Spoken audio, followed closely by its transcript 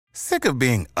Sick of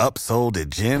being upsold at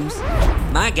gyms?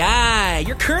 My guy,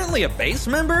 you're currently a base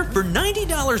member? For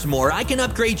 $90 more, I can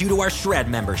upgrade you to our Shred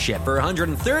membership. For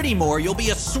 $130 more, you'll be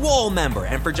a Swole member.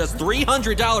 And for just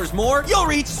 $300 more, you'll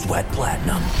reach Sweat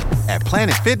Platinum. At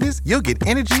Planet Fitness, you'll get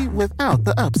energy without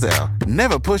the upsell.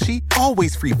 Never pushy,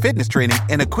 always free fitness training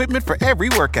and equipment for every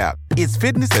workout. It's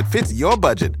fitness that fits your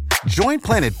budget. Join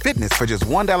Planet Fitness for just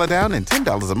 $1 down and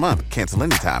 $10 a month. Cancel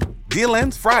anytime. Deal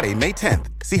ends Friday, May 10th.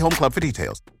 See Home Club for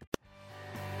details.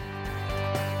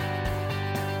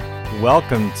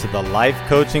 Welcome to the Life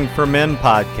Coaching for Men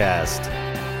podcast,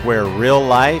 where real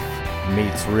life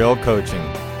meets real coaching.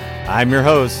 I'm your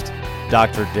host,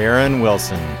 Dr. Darren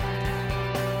Wilson.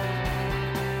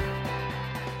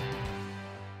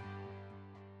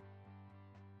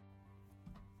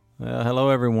 Hello,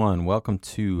 everyone. Welcome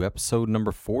to episode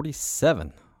number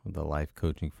 47 of the Life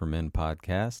Coaching for Men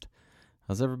podcast.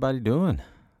 How's everybody doing?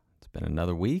 It's been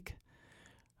another week.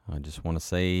 I just want to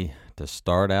say to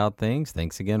start out things,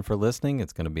 thanks again for listening.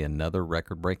 It's going to be another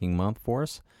record-breaking month for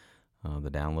us.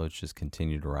 The downloads just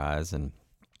continue to rise, and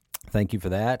thank you for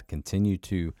that. Continue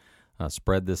to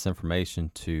spread this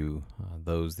information to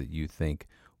those that you think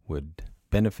would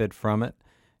benefit from it,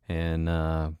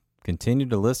 and continue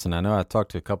to listen. I know I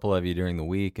talked to a couple of you during the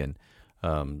week, and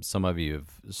some of you have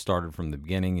started from the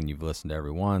beginning, and you've listened to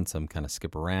every one. Some kind of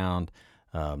skip around.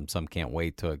 Some can't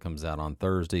wait till it comes out on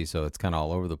Thursday, so it's kind of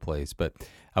all over the place. But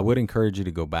I would encourage you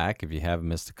to go back if you have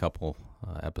missed a couple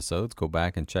episodes. Go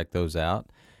back and check those out.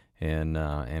 And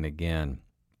again,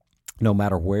 no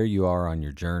matter where you are on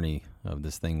your journey of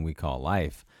this thing we call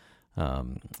life,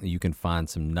 you can find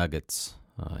some nuggets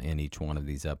in each one of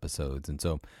these episodes. And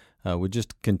so we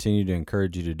just continue to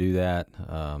encourage you to do that.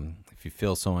 If you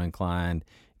feel so inclined,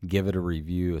 give it a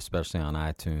review, especially on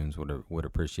iTunes. Would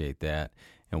appreciate that.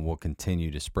 And we'll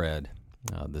continue to spread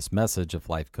this message of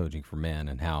life coaching for men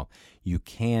and how you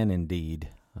can indeed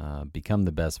become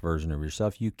the best version of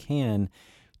yourself. You can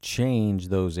change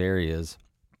those areas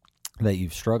that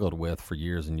you've struggled with for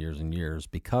years and years and years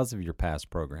because of your past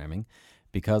programming,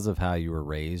 because of how you were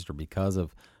raised, or because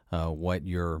of what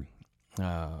your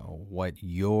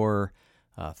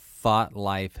thought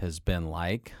life has been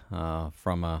like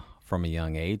from a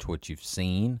young age, what you've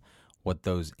seen, what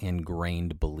those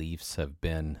ingrained beliefs have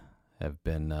been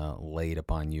laid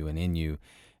upon you and in you.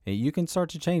 You can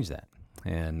start to change that,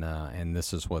 and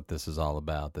this is what this is all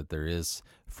about. That there is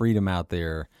freedom out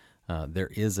there.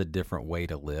 There is a different way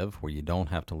to live where you don't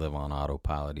have to live on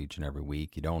autopilot each and every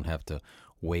week. You don't have to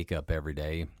wake up every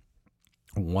day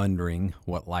wondering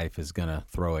what life is going to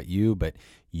throw at you, but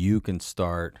you can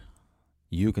start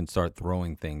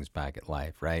throwing things back at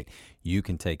life, right? You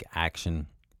can take action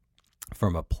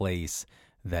from a place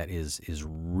that is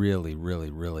really,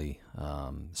 really, really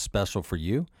special for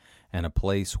you, and a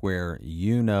place where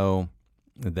you know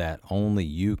that only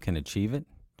you can achieve it,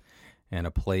 and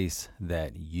a place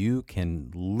that you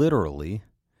can literally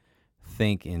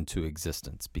think into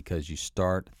existence because you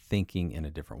start thinking in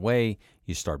a different way,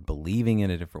 you start believing in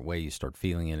a different way, you start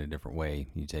feeling in a different way,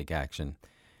 you take action,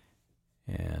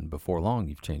 and before long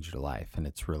you've changed your life, and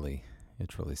it's really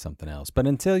something else. But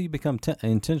until you become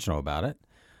intentional about it,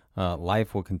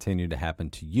 life will continue to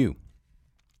happen to you.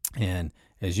 And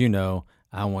as you know,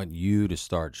 I want you to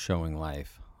start showing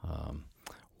life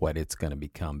what it's going to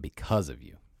become because of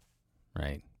you,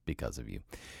 right? Because of you.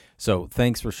 So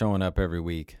thanks for showing up every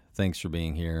week. Thanks for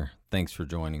being here. Thanks for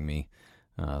joining me.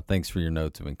 Thanks for your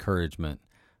notes of encouragement.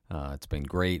 It's been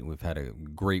great. We've had a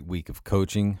great week of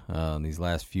coaching these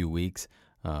last few weeks.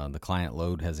 The client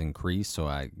load has increased, so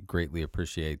I greatly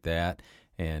appreciate that.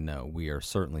 And we are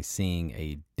certainly seeing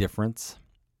a difference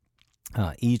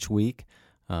each week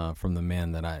from the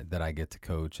men that I get to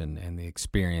coach, and the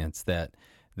experience that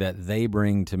they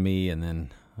bring to me, and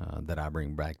then that I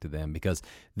bring back to them. Because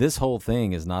this whole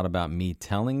thing is not about me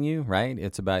telling you, right?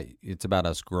 It's about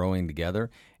us growing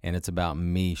together, and it's about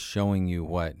me showing you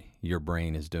what your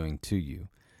brain is doing to you,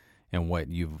 and what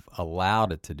you've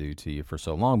allowed it to do to you for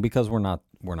so long. Because we're not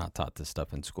taught this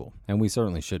stuff in school, and we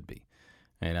certainly should be.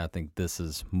 And I think this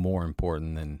is more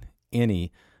important than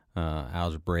any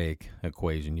algebraic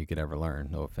equation you could ever learn.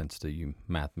 No offense to you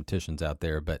mathematicians out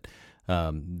there, but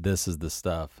this is the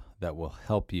stuff that will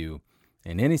help you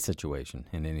in any situation,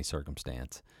 in any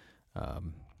circumstance,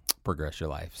 progress your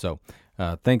life. So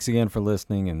thanks again for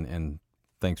listening, and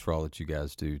thanks for all that you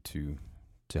guys do to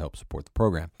help support the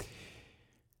program.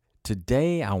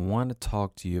 Today, I want to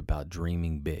talk to you about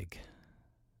dreaming big.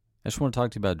 I just want to talk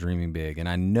to you about dreaming big. And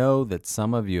I know that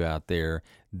some of you out there,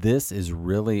 this is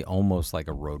really almost like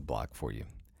a roadblock for you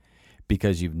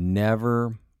because you've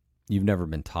never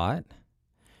been taught.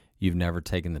 You've never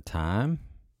taken the time.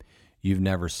 You've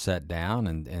never sat down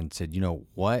and said, you know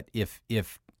what, if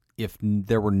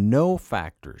there were no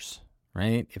factors,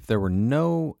 right? If there were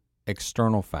no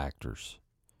external factors,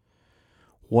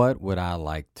 what would I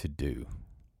like to do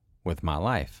with my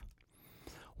life?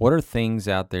 What are things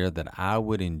out there that I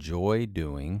would enjoy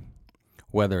doing,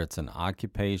 whether it's an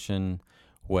occupation,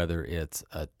 whether it's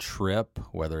a trip,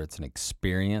 whether it's an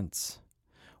experience?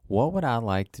 What would I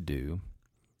like to do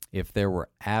if there were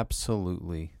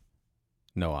absolutely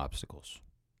no obstacles?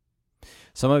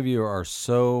 Some of you are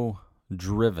so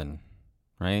driven,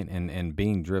 right? And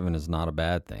being driven is not a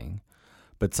bad thing.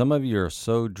 But some of you are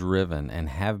so driven and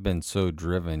have been so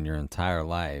driven your entire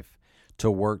life to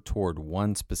work toward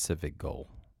one specific goal,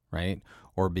 right?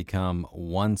 Or become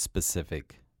one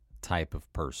specific type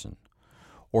of person,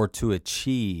 or to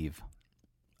achieve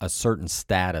a certain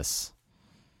status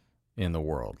in the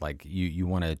world. Like you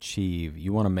want to achieve,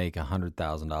 you want to make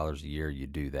 $100,000 a year, you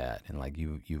do that, and like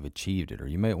you've achieved it. Or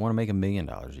you may want to make $1 million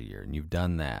a year, and you've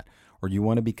done that. Or you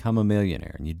want to become a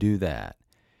millionaire, and you do that.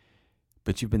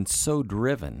 But you've been so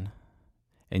driven,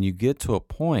 and you get to a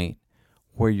point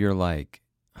where you're like,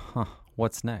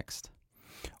 what's next?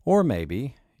 Or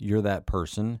maybe you're that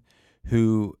person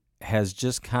who has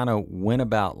just kind of went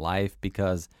about life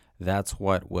because that's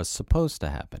what was supposed to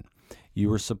happen. You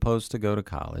were supposed to go to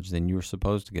college, then you were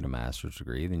supposed to get a master's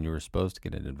degree, then you were supposed to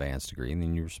get an advanced degree, and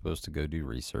then you were supposed to go do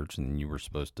research, and then you were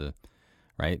supposed to,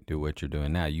 right, do what you're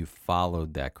doing now. You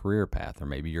followed that career path. Or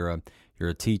maybe you're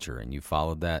a teacher, and you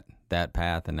followed that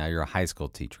path, and now you're a high school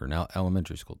teacher, now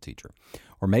elementary school teacher.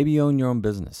 Or maybe you own your own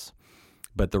business.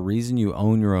 But the reason you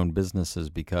own your own business is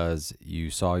because you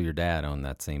saw your dad own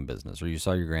that same business, or you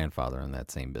saw your grandfather own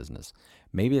that same business.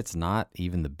 Maybe it's not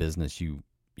even the business you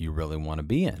really want to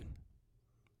be in.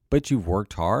 But you've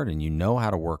worked hard, and you know how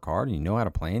to work hard, and you know how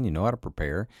to plan, you know how to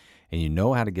prepare, and you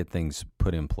know how to get things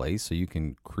put in place so you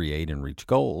can create and reach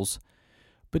goals.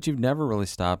 But you've never really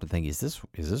stopped to think, is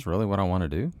this really what I want to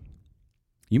do?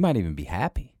 You might even be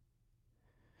happy.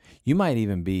 You might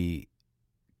even be,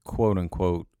 quote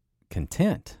unquote,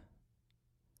 content.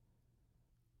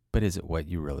 But is it what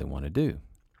you really want to do?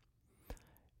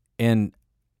 And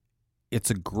it's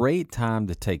a great time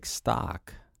to take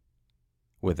stock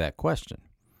with that question.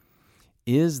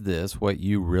 Is this what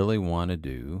you really want to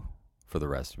do for the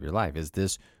rest of your life? Is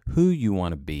this who you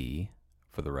want to be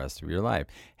for the rest of your life?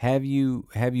 Have you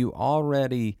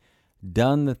already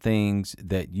done the things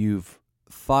that you've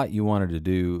thought you wanted to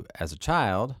do as a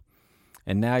child,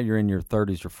 and now you're in your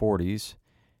 30s or 40s,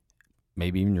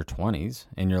 maybe even your 20s,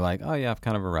 and you're like, oh yeah, I've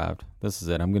kind of arrived. This is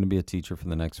it. I'm going to be a teacher for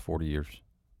the next 40 years.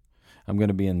 I'm going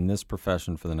to be in this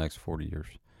profession for the next 40 years.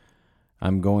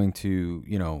 I'm going to,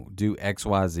 do X,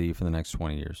 Y, Z for the next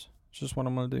 20 years. It's just what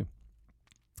I'm going to do.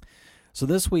 So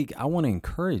this week, I want to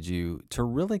encourage you to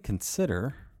really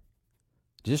consider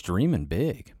just dreaming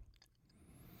big.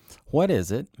 What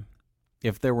is it,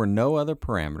 if there were no other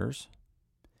parameters,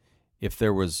 if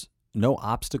there was no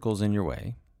obstacles in your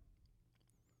way,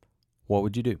 what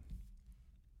would you do?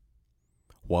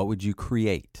 What would you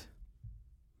create?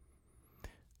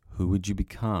 Who would you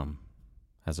become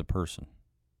as a person?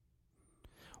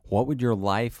 What would your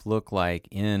life look like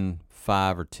in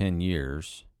 5 or 10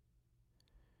 years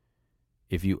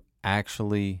if you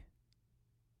actually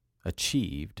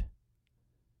achieved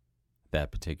that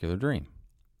particular dream?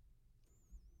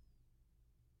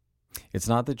 It's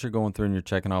not that you're going through and you're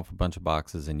checking off a bunch of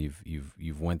boxes and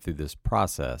you've went through this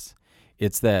process.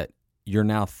 It's that you're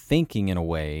now thinking in a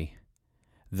way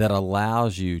that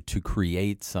allows you to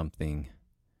create something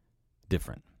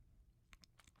different.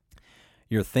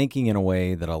 You're thinking in a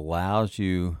way that allows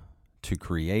you to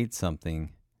create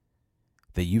something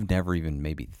that you've never even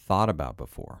maybe thought about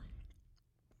before.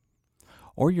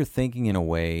 Or you're thinking in a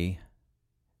way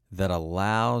that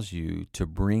allows you to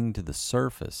bring to the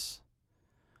surface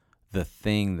the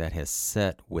thing that has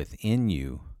set within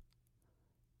you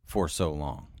for so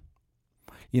long.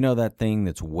 You know, that thing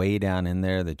that's way down in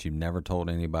there that you've never told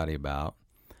anybody about,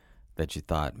 that you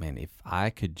thought, man, if I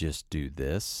could just do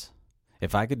this,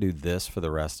 if I could do this for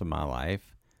the rest of my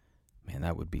life, man,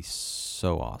 that would be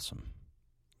so awesome.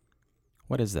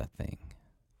 What is that thing?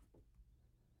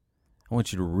 I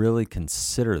want you to really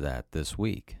consider that this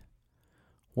week.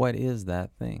 What is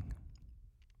that thing?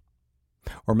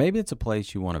 Or maybe it's a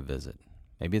place you want to visit.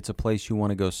 Maybe it's a place you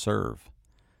want to go serve.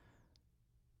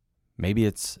 Maybe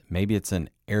it's an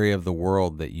area of the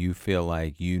world that you feel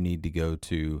like you need to go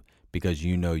to because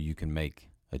you know you can make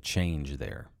a change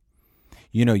there.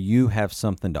 You know you have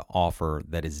something to offer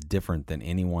that is different than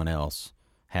anyone else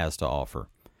has to offer.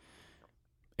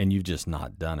 And you've just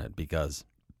not done it because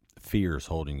fear is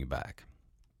holding you back.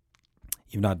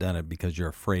 You've not done it because you're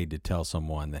afraid to tell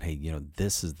someone that, hey,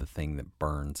 this is the thing that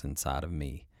burns inside of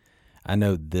me. I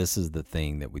know this is the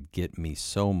thing that would get me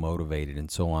so motivated and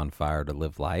so on fire to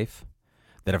live life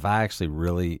that if I actually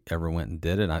really ever went and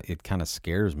did it, it kind of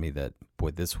scares me that,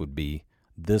 boy, this would be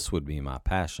my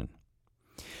passion.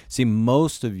 See,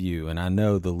 most of you, and I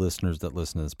know the listeners that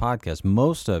listen to this podcast,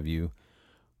 most of you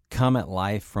come at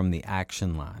life from the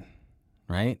action line,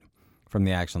 right? From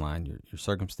the action line, your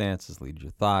circumstances lead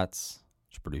your thoughts,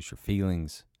 which produce your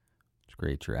feelings, which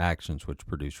create your actions, which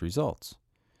produce results.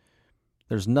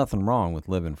 There's nothing wrong with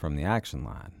living from the action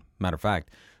line. Matter of fact,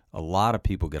 a lot of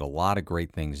people get a lot of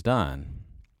great things done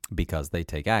because they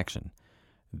take action.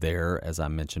 They're, as I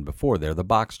mentioned before, they're the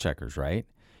box checkers, right?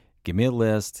 Give me a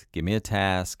list, give me a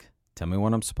task, tell me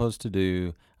what I'm supposed to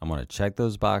do. I'm going to check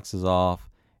those boxes off,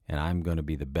 and I'm going to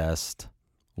be the best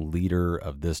leader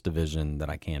of this division that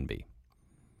I can be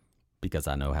because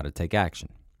I know how to take action.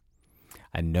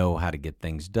 I know how to get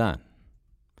things done.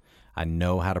 I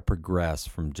know how to progress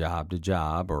from job to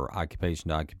job or occupation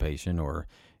to occupation or,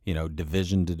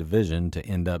 division to division to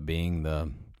end up being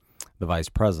the vice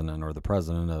president or the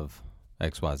president of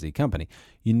XYZ company.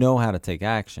 You know how to take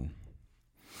action.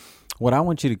 What I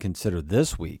want you to consider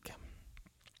this week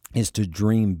is to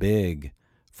dream big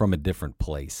from a different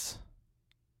place.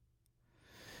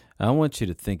 I want you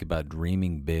to think about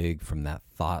dreaming big from that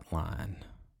thought line,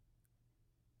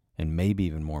 and maybe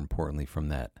even more importantly from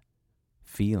that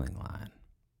feeling line.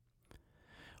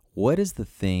 What is the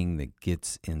thing that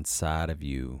gets inside of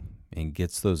you and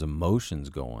gets those emotions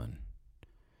going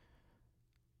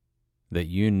that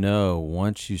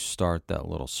once you start that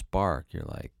little spark, you're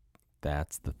like,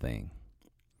 that's the thing.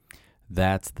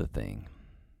 That's the thing.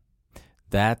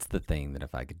 That's the thing that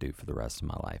if I could do for the rest of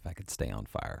my life, I could stay on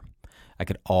fire. I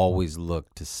could always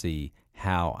look to see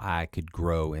how I could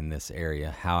grow in this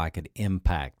area, how I could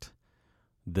impact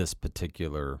this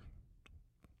particular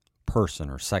person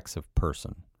or sex of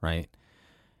person, right?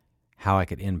 How I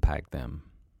could impact them.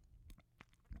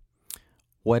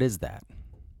 What is that?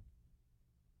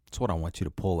 That's what I want you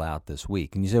to pull out this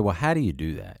week. And you say, well, how do you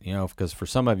do that? Because for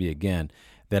some of you, again,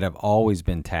 that have always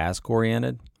been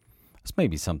task-oriented, this may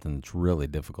be something that's really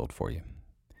difficult for you.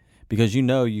 Because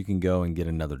you can go and get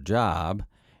another job,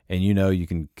 and you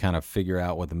can kind of figure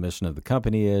out what the mission of the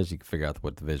company is. You can figure out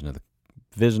what the vision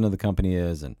of the company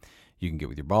is, and you can get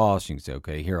with your boss. You can say,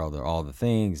 okay, here are all the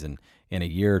things, and in a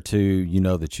year or two,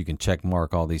 that you can check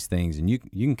mark all these things, and you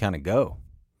can kind of go.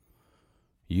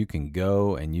 You can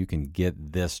go and you can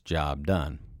get this job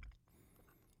done.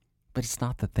 But it's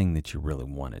not the thing that you really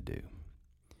want to do.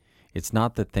 It's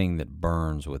not the thing that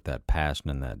burns with that passion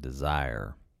and that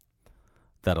desire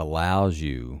that allows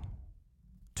you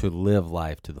to live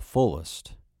life to the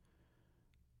fullest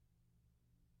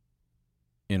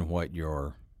in what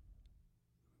your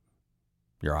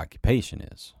occupation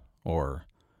is, or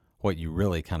what you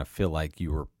really kind of feel like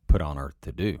you were put on earth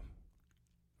to do.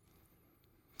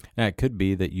 Now, it could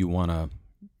be that you want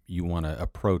to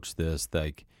approach this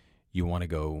like you want to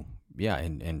go,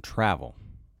 and travel,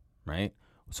 right?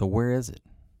 So where is it?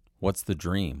 What's the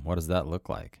dream? What does that look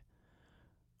like?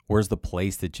 Where's the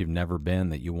place that you've never been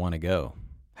that you want to go?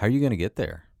 How are you going to get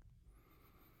there?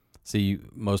 See,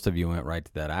 most of you went right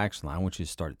to that action line. I want you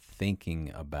to start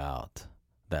thinking about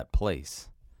that place.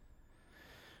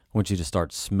 I want you to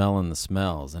start smelling the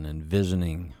smells and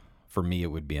envisioning. For me,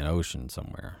 it would be an ocean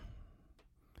somewhere.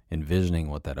 Envisioning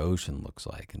what that ocean looks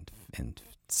like and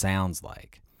sounds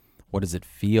like. What does it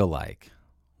feel like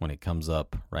when it comes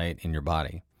up, right, in your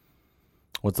body?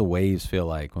 What's the waves feel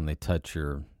like when they touch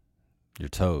your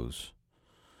toes?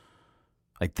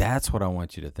 Like, that's what I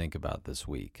want you to think about this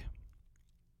week.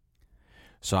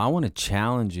 So I want to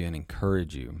challenge you and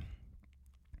encourage you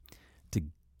to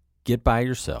get by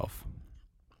yourself.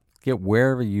 Get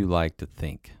wherever you like to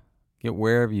think. Get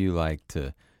wherever you like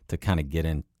to kind of get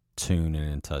in tune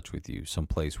and in touch with you. Some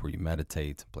place where you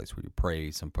meditate, some place where you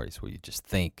pray, some place where you just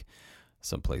think,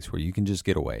 some place where you can just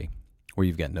get away, where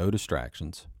you've got no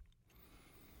distractions.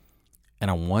 And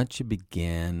I want you to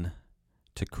begin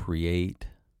to create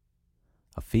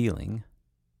a feeling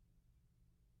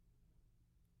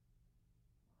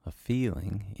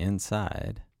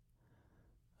inside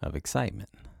of excitement.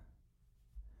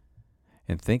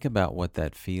 And think about what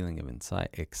that feeling of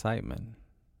excitement,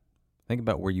 think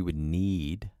about where you would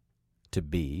need to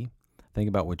be. Think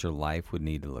about what your life would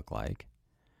need to look like.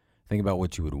 Think about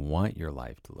what you would want your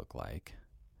life to look like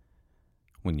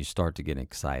when you start to get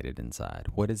excited inside.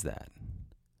 What is that?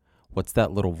 What's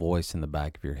that little voice in the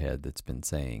back of your head that's been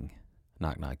saying,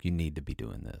 knock, knock, you need to be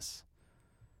doing this?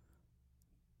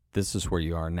 This is where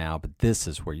you are now, but this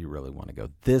is where you really want to go.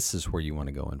 This is where you want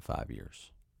to go in 5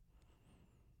 years.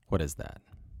 What is that?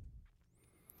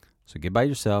 So get by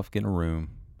yourself, get in a room,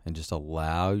 and just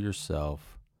allow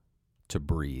yourself to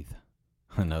breathe.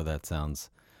 I know that sounds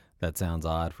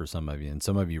odd for some of you, and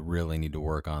some of you really need to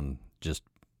work on just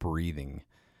breathing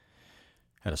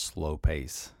at a slow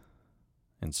pace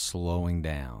and slowing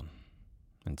down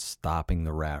and stopping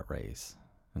the rat race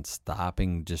and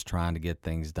stopping just trying to get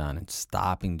things done and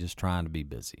stopping just trying to be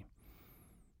busy.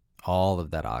 All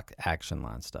of that action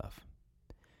line stuff.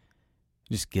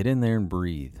 Just get in there and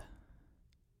breathe.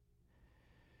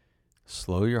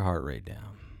 Slow your heart rate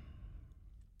down.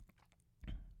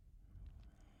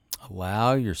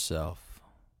 Allow yourself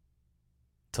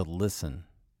to listen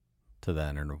to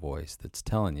that inner voice that's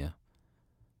telling you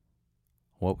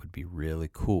what would be really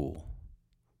cool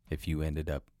if you ended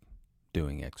up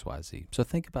doing XYZ. So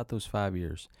think about those 5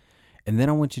 years. And then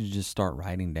I want you to just start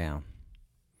writing down.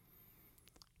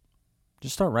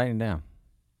 Just start writing down.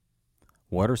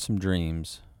 What are some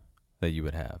dreams that you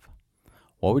would have?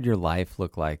 What would your life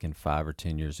look like in 5 or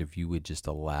 10 years if you would just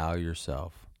allow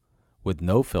yourself, with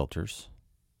no filters,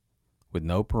 with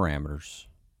no parameters,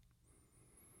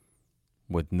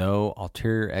 with no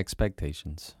ulterior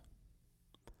expectations,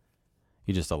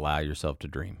 you just allow yourself to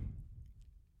dream.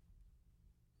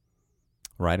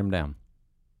 Write them down.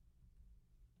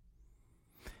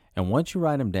 And once you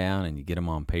write them down and you get them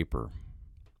on paper,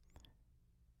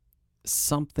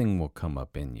 something will come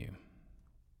up in you.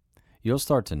 You'll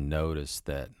start to notice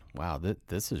that, wow,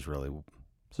 this is really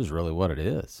what it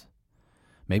is.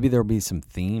 Maybe there'll be some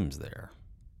themes there.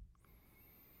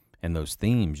 And those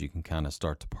themes you can kind of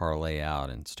start to parlay out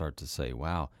and start to say,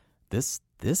 wow, this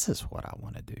is what I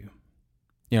want to do.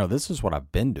 You know, this is what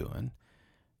I've been doing.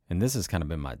 And this has kind of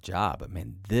been my job. But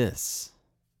man, this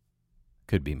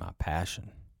could be my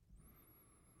passion.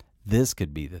 This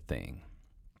could be the thing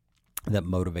that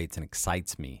motivates and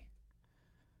excites me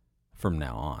from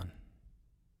now on.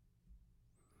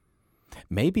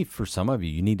 Maybe for some of you,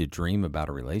 you need to dream about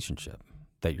a relationship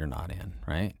that you're not in,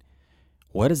 right?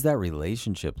 What does that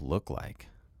relationship look like?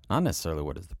 Not necessarily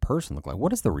what does the person look like. What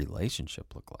does the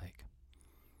relationship look like?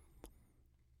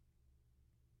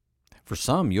 For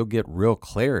some, you'll get real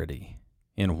clarity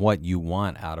in what you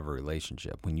want out of a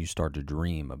relationship when you start to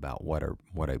dream about what a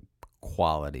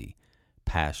quality,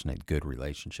 passionate, good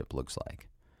relationship looks like.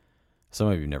 Some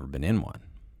of you have never been in one.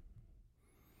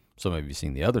 Some of you have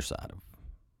seen the other side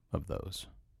of those,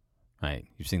 right?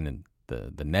 You've seen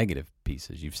the negative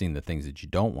pieces. You've seen the things that you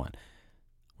don't want.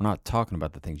 We're not talking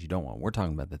about the things you don't want. We're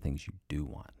talking about the things you do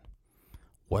want.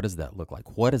 What does that look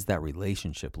like? What does that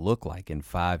relationship look like in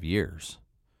 5 years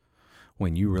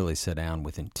when you really sit down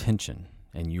with intention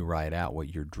and you write out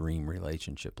what your dream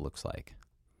relationship looks like?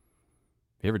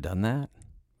 Have you ever done that?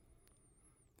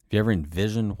 Have you ever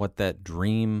envisioned what that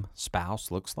dream spouse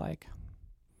looks like?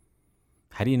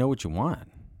 How do you know what you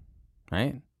want,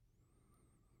 right?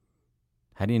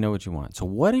 How do you know what you want? So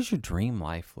what does your dream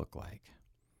life look like?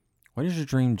 What does your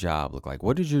dream job look like?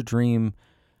 What does your dream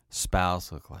spouse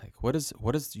look like? What does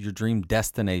your dream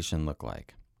destination look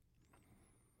like?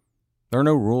 There are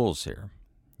no rules here.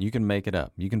 You can make it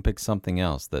up. You can pick something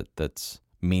else that's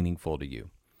meaningful to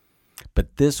you.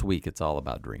 But this week, it's all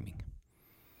about dreaming.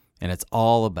 And it's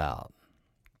all about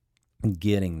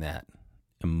getting that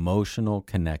emotional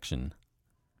connection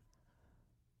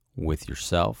with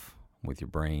yourself, with your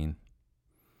brain.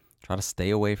 Try to stay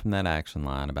away from that action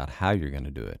line about how you're going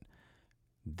to do it.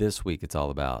 This week, it's all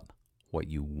about what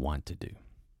you want to do.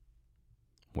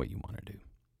 What you want to do.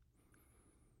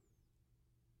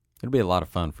 It'll be a lot of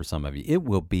fun for some of you. It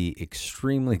will be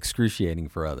extremely excruciating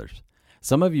for others.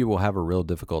 Some of you will have a real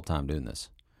difficult time doing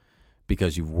this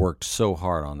because you've worked so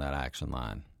hard on that action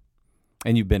line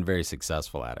and you've been very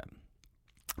successful at it.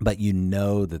 But you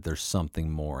know that there's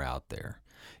something more out there.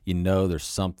 You know there's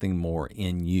something more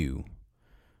in you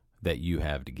that you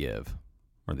have to give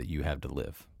or that you have to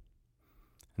live.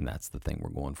 And that's the thing we're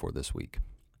going for this week.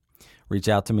 Reach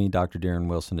out to me,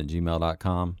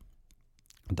 drdarrenwilson@gmail.com,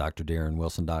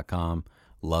 drdarrenwilson.com.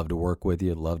 Love to work with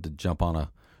you. Love to jump on a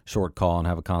short call and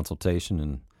have a consultation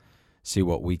and see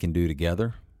what we can do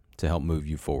together to help move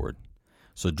you forward.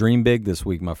 So dream big this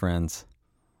week, my friends.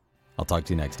 I'll talk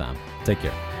to you next time. Take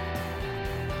care.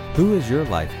 Who is your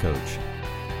life coach?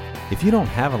 If you don't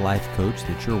have a life coach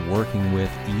that you're working with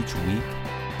each week,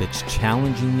 that's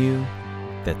challenging you,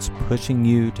 that's pushing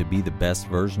you to be the best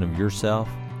version of yourself,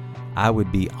 I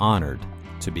would be honored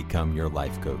to become your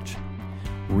life coach.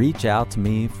 Reach out to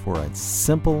me for a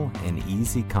simple and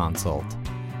easy consult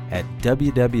at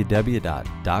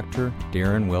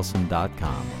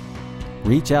www.drdarrenwilson.com.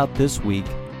 Reach out this week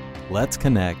Let's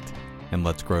connect and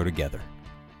let's grow together.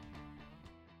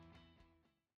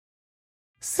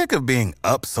 Sick of being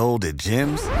upsold at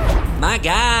gyms? My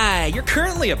guy, you're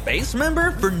currently a base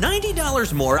member? For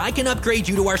 $90 more, I can upgrade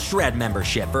you to our Shred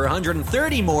membership. For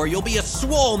 $130 more, you'll be a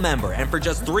Swole member. And for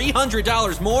just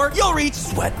 $300 more, you'll reach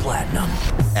Sweat Platinum.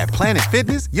 At Planet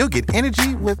Fitness, you'll get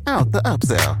energy without the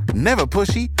upsell. Never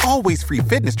pushy, always free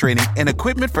fitness training and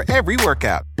equipment for every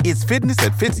workout. It's fitness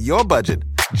that fits your budget.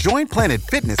 Join Planet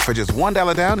Fitness for just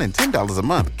 $1 down and $10 a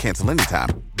month. Cancel anytime.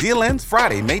 Deal ends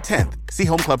Friday, May 10th. See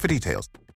Home Club for details.